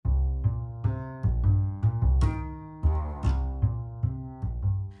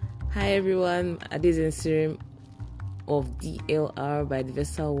Hi everyone, this is Nsirim of DLR by the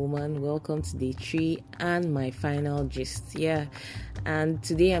Versatile Woman. Welcome to day 3 and my final gist. And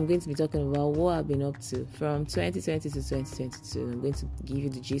today I'm going to be talking about what I've been up to from 2020 to 2022. I'm going to give you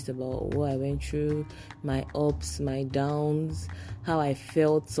the gist about what I went through, my ups, my downs, how I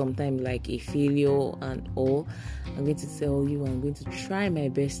felt sometimes like a failure and all. I'm going to tell you, I'm going to try my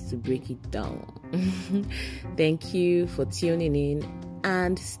best to break it down. Thank you for tuning in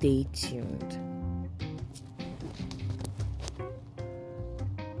and stay tuned.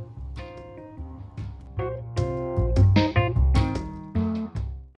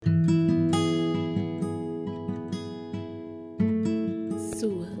 So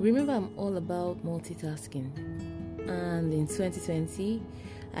remember, I'm all about multitasking, and in 2020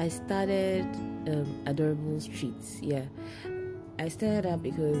 I started Adorable Streets. I started that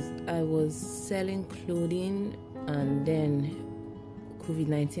because I was selling clothing, and then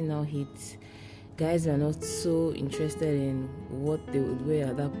COVID-19 now hit. Guys were not so interested in what they would wear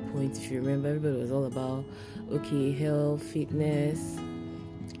at that point. If you remember, everybody was all about health, fitness,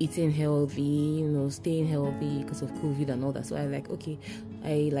 eating healthy, staying healthy because of COVID and all that. So I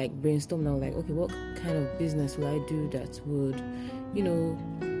brainstormed. I was like, what kind of business will I do that would,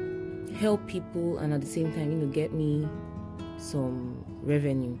 help people and at the same time, get me some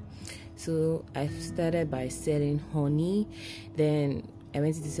revenue. So I started by selling honey, then I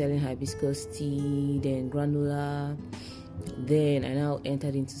went into selling hibiscus tea, then granola, then I now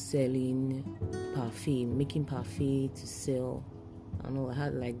entered into selling parfait, making parfait to sell. And all I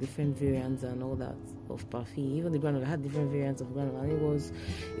had like different variants and all that of parfait. Even the granola, I had different variants of granola. And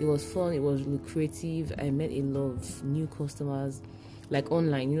it was fun, it was lucrative. I met a lot of new customers, like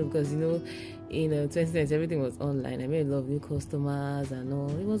online, because in 2020 everything was online. I made a lot of new customers and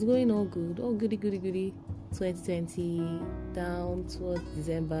all. It was going all good, all goody. 2020 down towards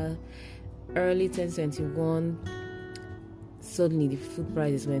December, early 2021. Suddenly the food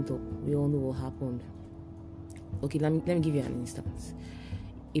prices went up. We all know what happened. Okay, let me give you an instance.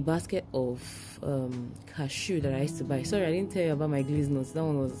 A basket of cashew that I used to buy. Sorry, I didn't tell you about my glazed nuts. That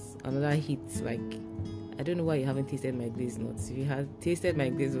one was another hit. I don't know why you haven't tasted my glazed nuts. If you had tasted my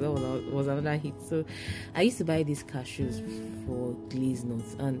glazed nuts, that was another hit. So I used to buy these cashews for glazed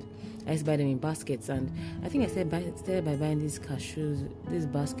nuts, and I used to buy them in baskets. And I think I started by buying these cashews, these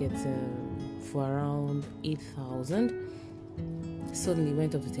baskets, for around 8,000. Suddenly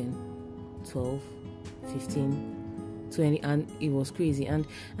went up to 10, 12, 15, 20, and it was crazy. And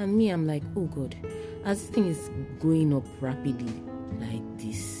me, I'm like, oh God, as this thing is going up rapidly like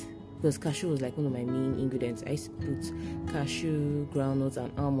this. Because cashew was like one of my main ingredients. I used to put cashew, groundnuts,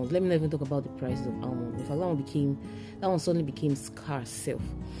 and almonds. Let me not even talk about the prices of almonds. In fact, that one suddenly became scarce self.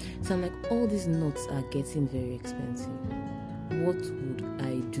 So I'm like, all these nuts are getting very expensive. What would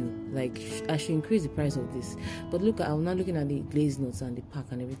I do? I should increase the price of this. But I'm now looking at the glazed nuts and the pack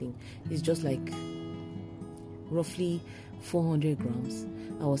and everything. It's just like roughly 400 grams.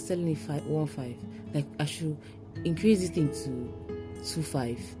 I was selling it 1.5. Like I should increase this thing to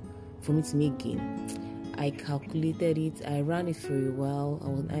 2.5. for me to make gain. I calculated it. I ran it for a while.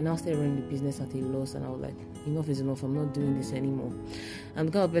 I now started running the business at a loss, and I was like, enough is enough. I'm not doing this anymore. I'm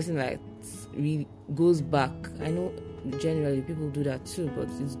the kind of person that really goes back. I know generally people do that too, but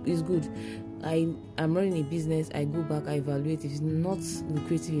it's good. I'm running a business. I go back. I evaluate. If it's not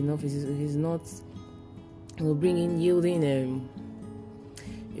lucrative enough, if it's not yielding,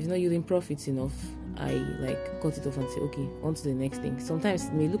 if it's not yielding profits enough, I cut it off and say, okay, on to the next thing. Sometimes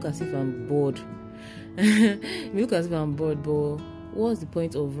it may look as if I'm bored. But what's the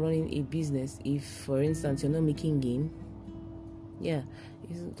point of running a business if, for instance, you're not making gain?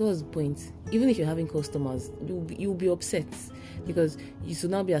 What's the point? Even if you're having customers, you'll be upset because you should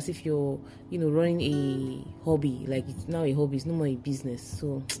now be as if you're, running a hobby. Like it's now a hobby, it's no more a business.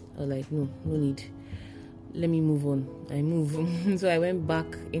 So I was like, no need. Let me move on. I move. So I went back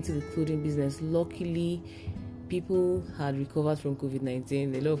into the clothing business. Luckily, people had recovered from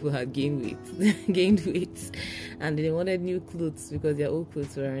COVID-19. A lot of people had gained weight, and they wanted new clothes because their old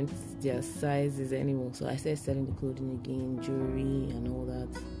clothes weren't their sizes anymore. So I started selling the clothing again, jewelry and all that.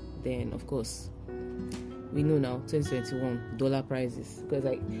 Then, of course, we know now, 2021, dollar prices. Because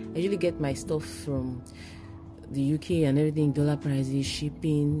I usually get my stuff from the UK and everything, dollar prices,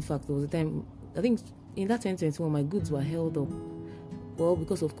 shipping. In fact, there was a time, I think, in that 2021, my goods were held up,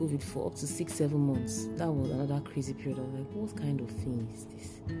 because of COVID, for up to 6-7 months. That was another crazy period. I was like, what kind of thing is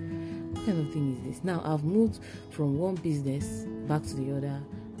this? Now, I've moved from one business back to the other.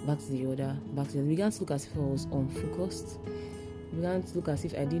 I began to look as if I was unfocused. It began to look as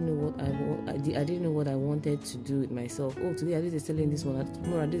if I didn't know what I didn't know what I wanted to do with myself. Oh, today I did selling this one.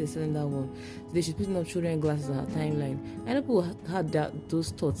 Tomorrow I did selling that one. Today she's putting up children glasses on her timeline. I know people had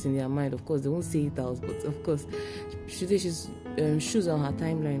those thoughts in their mind. Of course, they won't say it out, but of course, today she's shoes on her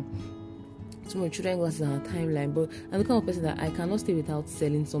timeline. Tomorrow children glasses on her timeline. But I'm the kind of person that I cannot stay without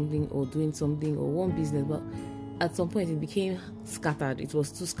selling something or doing something or one business. But at some point, it became scattered. It was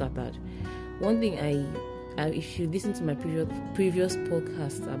too scattered. One thing if you listen to my previous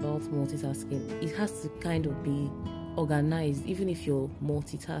podcast about multitasking, it has to kind of be organized. Even if you're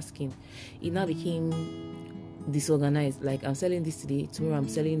multitasking, it now became disorganized. Like, I'm selling this today, tomorrow I'm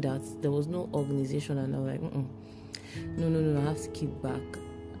selling that. There was no organization, and I'm like, no, I have to keep back.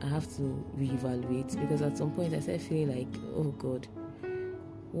 I have to reevaluate, because at some point I started feeling like, oh God,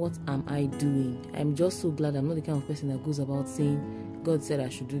 what am I doing? I'm just so glad I'm not the kind of person that goes about saying, God said I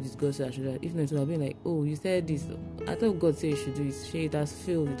should do this, God said I should do that. If not, it would have been like, oh, you said this. I thought God said you should do it. It has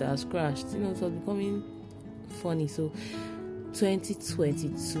failed, it has crashed. It was becoming funny. So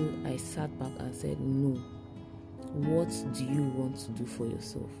 2022, I sat back and said, no. What do you want to do for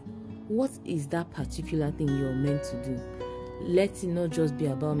yourself? What is that particular thing you're meant to do? Let it not just be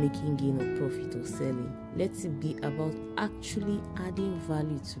about making gain or profit or selling. Let it be about actually adding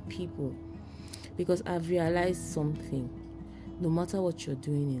value to people. Because I've realized something. No matter what you're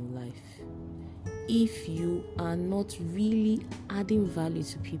doing in life, if you are not really adding value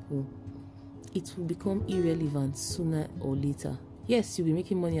to people, it will become irrelevant sooner or later. Yes, you'll be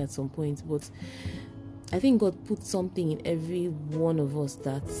making money at some point, but I think God put something in every one of us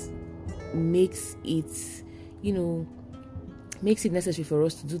that makes it, makes it necessary for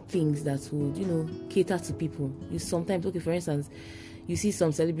us to do things that would, cater to people. Sometimes, for instance, you see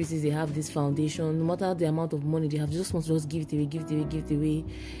some celebrities, they have this foundation. No matter the amount of money they have, they just want to just give it away.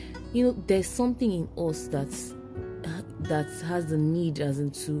 There's something in us that has the need as in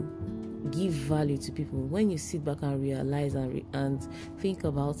to give value to people. When you sit back and realize and think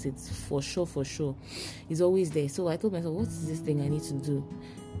about it, for sure, it's always there. So I told myself, what is this thing I need to do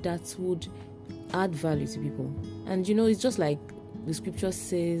that would add value to people? And it's just like the scripture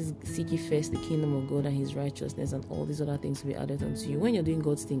says, seek ye first the kingdom of God and his righteousness, and all these other things will be added unto you. When you're doing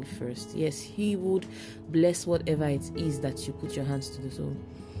God's thing first, yes, he would bless whatever it is that you put your hands to do. So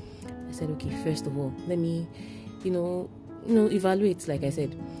I said, okay, first of all, let me, evaluate. Like I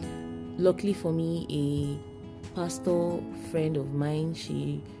said, luckily for me, a pastor friend of mine,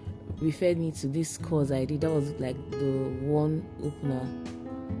 she referred me to this course I did. That was like the one opener.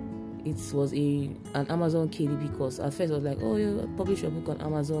 It was an Amazon KDP course. At first I was like, oh, you publish your book on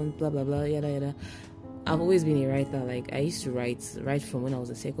Amazon, blah blah blah, yada yada. I've always been a writer. Like, I used to write from when I was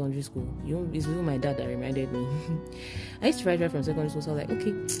in secondary school. It's even my dad that reminded me. I used to write from secondary school, so I was like,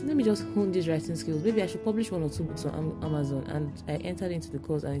 okay, let me just hone these writing skills. Maybe I should publish 1 or 2 books on Amazon. And I entered into the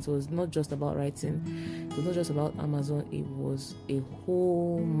course, and it was not just about writing. It was not just about Amazon. It was a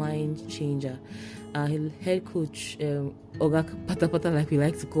whole mind changer. Our head coach, Oga Patapata, like we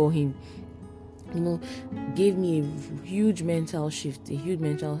like to call him, gave me a huge mental shift,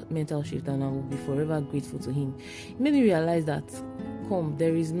 and I will be forever grateful to him. It made me realize that,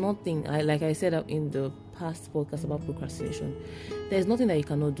 there is nothing, like I said in the past podcast about procrastination, there's nothing that you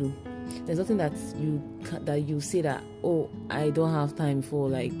cannot do. There's nothing that you say that, oh, I don't have time for.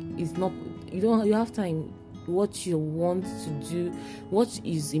 Like, it's not, you have time. What you want to do, what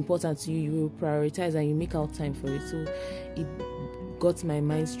is important to you, you will prioritize and you make out time for it. So it got my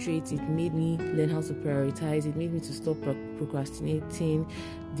mind straight. It made me learn how to prioritize. It made me to stop procrastinating.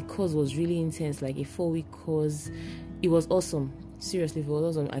 The course was really intense, like a 4-week course. It was awesome. Seriously, it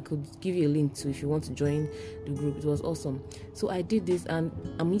was awesome. I could give you a link to if you want to join the group. It was awesome. So I did this, and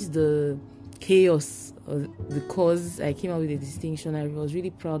amidst the chaos of the course, I came out with a distinction. I was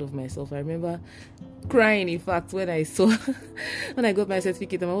really proud of myself. I remember crying, in fact, when I got my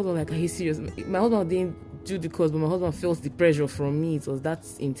certificate. And my husband was like, are you serious? My husband didn't do the course, but my husband felt the pressure from me. It was that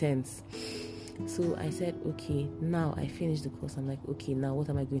intense. So I said, okay, now I finished the course. I'm like, okay, now what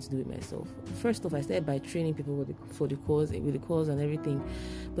am I going to do with myself? First off, I started by training people for the course, with the course and everything.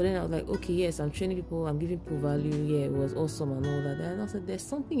 But then I was like, okay, yes, I'm training people, I'm giving people value. Yeah, it was awesome and all that. And I said, there's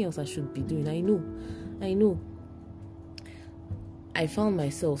something else I should be doing. I know. I found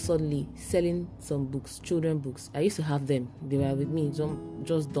myself suddenly selling some books, children books. I used to have them. They were with me,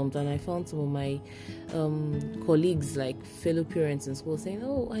 just dumped. And I found some of my colleagues, like fellow parents in school, saying,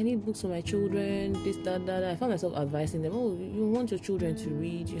 oh, I need books for my children, this, that. I found myself advising them, oh, you want your children to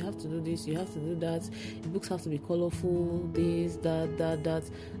read, you have to do this, you have to do that. The books have to be colorful, this, that.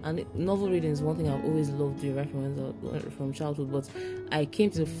 And novel reading is one thing I've always loved doing right from childhood. But I came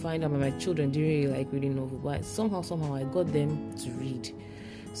to find out that my children didn't really like reading novels. But somehow I got them to read.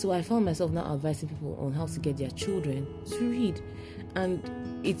 So I found myself now advising people on how to get their children to read. And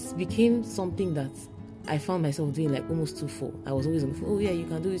it became something that I found myself doing like almost 2-4. I was always on the phone. Oh yeah, you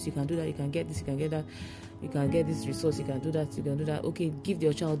can do this, you can do that, you can get this, you can get that, you can get this resource, you can do that, you can do that. Okay, give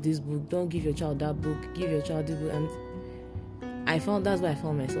your child this book, don't give your child that book, give your child this book. And that's where I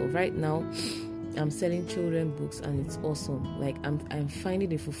found myself. Right now, I'm selling children books, and it's awesome. Like I'm finding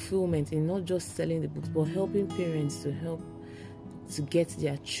the fulfillment in not just selling the books, but helping parents to get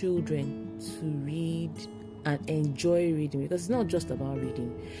their children to read and enjoy reading, because it's not just about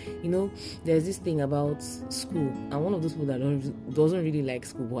reading. There's this thing about school. I'm one of those people that doesn't really like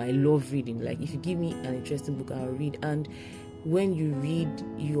school, but I love reading. Like if you give me an interesting book, I'll read. And when you read,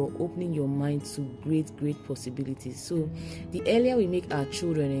 you're opening your mind to great possibilities. So the earlier we make our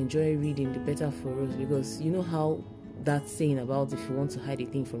children enjoy reading, the better for us, because you know how that saying about if you want to hide a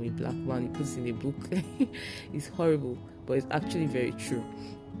thing from a black man, he puts in a book. It's horrible, but it's actually very true.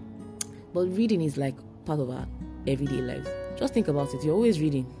 But reading is like part of our everyday lives. Just think about it. You're always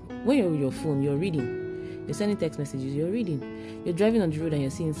reading. When you're with your phone, you're reading. You're sending text messages, you're reading. You're driving on the road and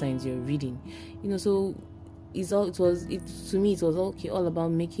you're seeing signs, you're reading. So to me it was all about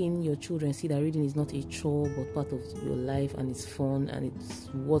making your children see that reading is not a chore but part of your life, and it's fun, and it's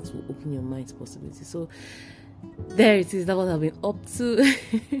what will open your mind to possibilities. So there it is. That's what I've been up to.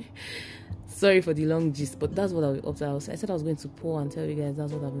 Sorry for the long gist, but that's what I've been up to. I said I was going to pour and tell you guys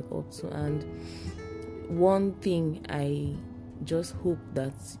that's what I've been up to. And one thing I just hope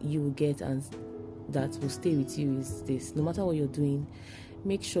that you will get and that will stay with you is this: no matter what you're doing,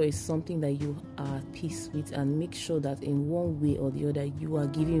 make sure it's something that you are at peace with, and make sure that in one way or the other you are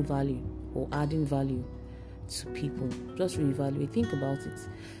giving value or adding value to people. Just reevaluate, think about it.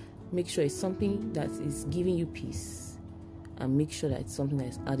 Make sure it's something that is giving you peace, and make sure that it's something that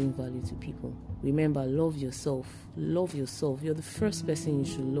is adding value to people. Remember, love yourself. Love yourself. You're the first person you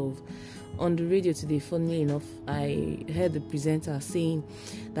should love. On the radio today, funnily enough, I heard the presenter saying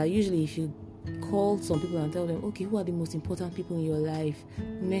that usually if you call some people and tell them, okay, who are the most important people in your life?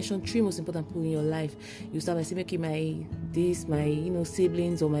 Mention 3 most important people in your life. You start by saying, okay, my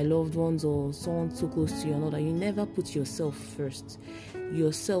siblings or my loved ones or someone so close to you, and all that. You never put yourself first.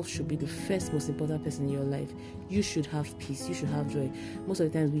 Yourself should be the first most important person in your life. You should have peace. You should have joy. Most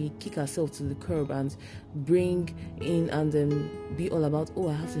of the times we kick ourselves to the curb and bring in and be all about, oh,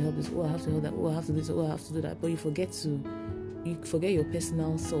 I have to help this, oh, I have to help that, oh, I have to do this, oh, I have to do that. But you forget your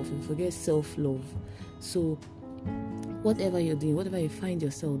personal self, you forget self-love. So whatever you're doing, whatever you find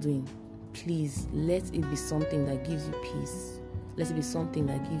yourself doing, please let it be something that gives you peace. Let it be something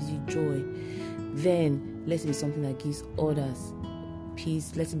that gives you joy. Then let it be something that gives others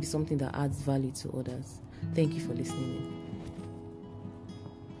peace. Let it be something that adds value to others. Thank you for listening.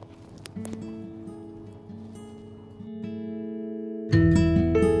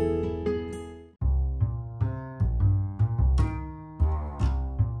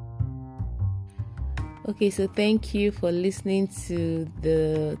 Okay, so thank you for listening to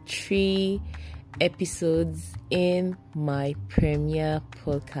the 3 episodes in my premiere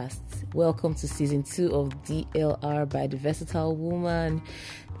podcast. Welcome to season 2 of DLR by The Versatile Woman.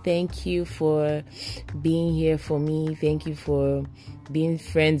 Thank you for being here for me. Thank you for being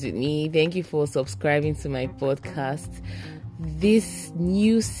friends with me. Thank you for subscribing to my podcast. This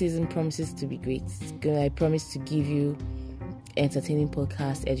new season promises to be great. I promise to give you entertaining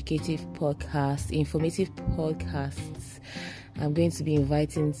podcasts, educative podcasts, informative podcasts. I'm going to be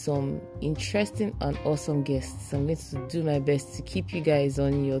inviting some interesting and awesome guests. I'm going to do my best to keep you guys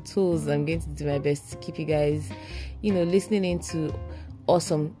on your toes. I'm going to do my best to keep you guys, listening into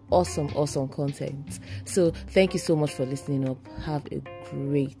awesome content. So thank you so much for listening up. Have a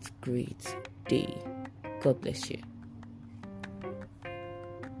great day. God bless you.